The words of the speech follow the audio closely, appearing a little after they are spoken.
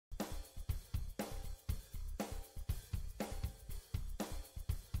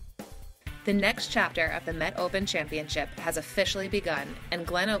The next chapter of the Met Open Championship has officially begun, and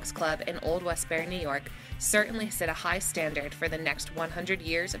Glen Oaks Club in Old Westbury, New York, certainly set a high standard for the next 100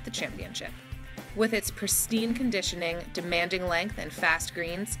 years of the championship. With its pristine conditioning, demanding length, and fast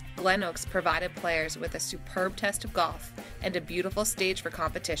greens, Glen Oaks provided players with a superb test of golf and a beautiful stage for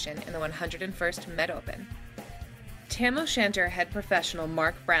competition in the 101st Met Open. Tam O'Shanter head professional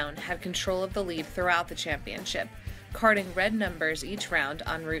Mark Brown had control of the lead throughout the championship, carding red numbers each round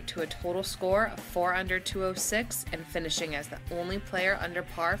en route to a total score of 4 under 206 and finishing as the only player under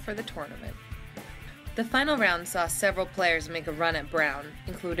par for the tournament. The final round saw several players make a run at Brown,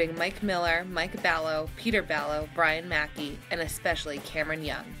 including Mike Miller, Mike Ballo, Peter Ballo, Brian Mackey, and especially Cameron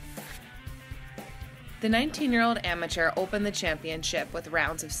Young. The 19-year-old amateur opened the championship with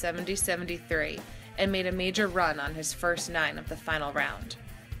rounds of 70-73 and made a major run on his first 9 of the final round.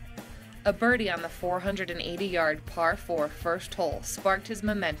 A birdie on the 480-yard par 4 first hole sparked his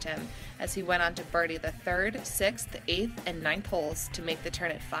momentum as he went on to birdie the 3rd, 6th, 8th, and 9th holes to make the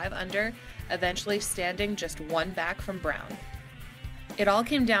turn at 5 under, eventually standing just 1 back from Brown. It all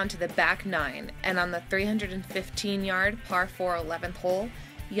came down to the back 9, and on the 315-yard par 4 11th hole,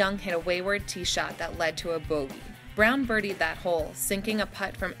 Young hit a wayward tee shot that led to a bogey. Brown birdied that hole, sinking a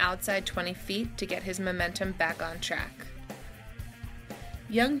putt from outside 20 feet to get his momentum back on track.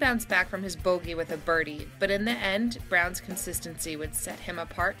 Young bounced back from his bogey with a birdie, but in the end, Brown's consistency would set him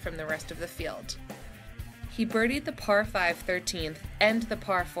apart from the rest of the field. He birdied the par 5 13th and the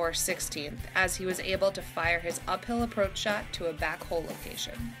par 4 16th as he was able to fire his uphill approach shot to a back hole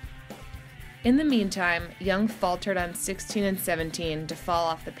location. In the meantime, Young faltered on 16 and 17 to fall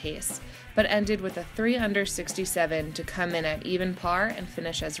off the pace, but ended with a 3 under 67 to come in at even par and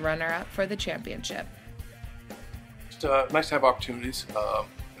finish as runner-up for the championship. Nice to have opportunities,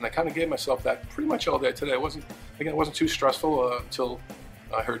 and I kind of gave myself that pretty much all day today. It wasn't too stressful until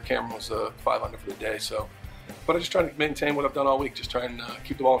I heard Cameron was 5 under for the day. But I just try to maintain what I've done all week, just try and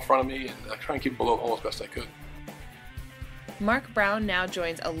keep the ball in front of me and try and keep it below the hole as best I could. Mark Brown now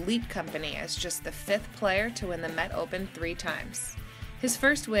joins elite company as just the 5th player to win the Met Open 3 times. His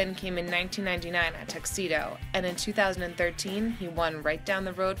first win came in 1999 at Tuxedo, and in 2013 he won right down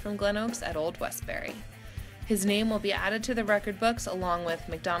the road from Glen Oaks at Old Westbury. His name will be added to the record books along with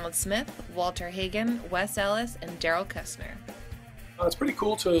McDonald Smith, Walter Hagen, Wes Ellis, and Daryl Kessner. It's pretty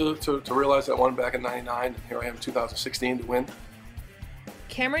cool to realize that I won back in '99, and here I am in 2016 to win.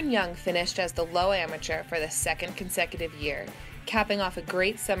 Cameron Young finished as the low amateur for the 2nd consecutive year, capping off a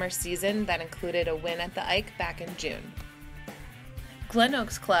great summer season that included a win at the Ike back in June. Glen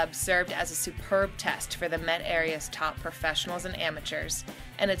Oaks Club served as a superb test for the Met area's top professionals and amateurs,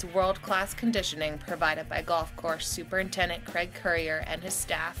 and its world-class conditioning provided by golf course superintendent Craig Currier and his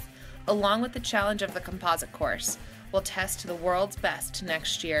staff, along with the challenge of the composite course, will test the world's best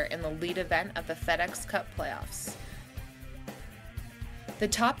next year in the lead event of the FedEx Cup playoffs. The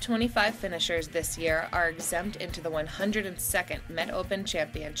top 25 finishers this year are exempt into the 102nd Met Open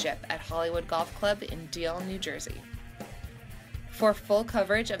Championship at Hollywood Golf Club in Deal, New Jersey. For full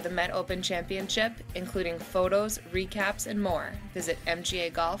coverage of the Met Open Championship, including photos, recaps, and more, visit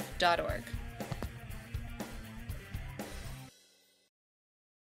mgagolf.org.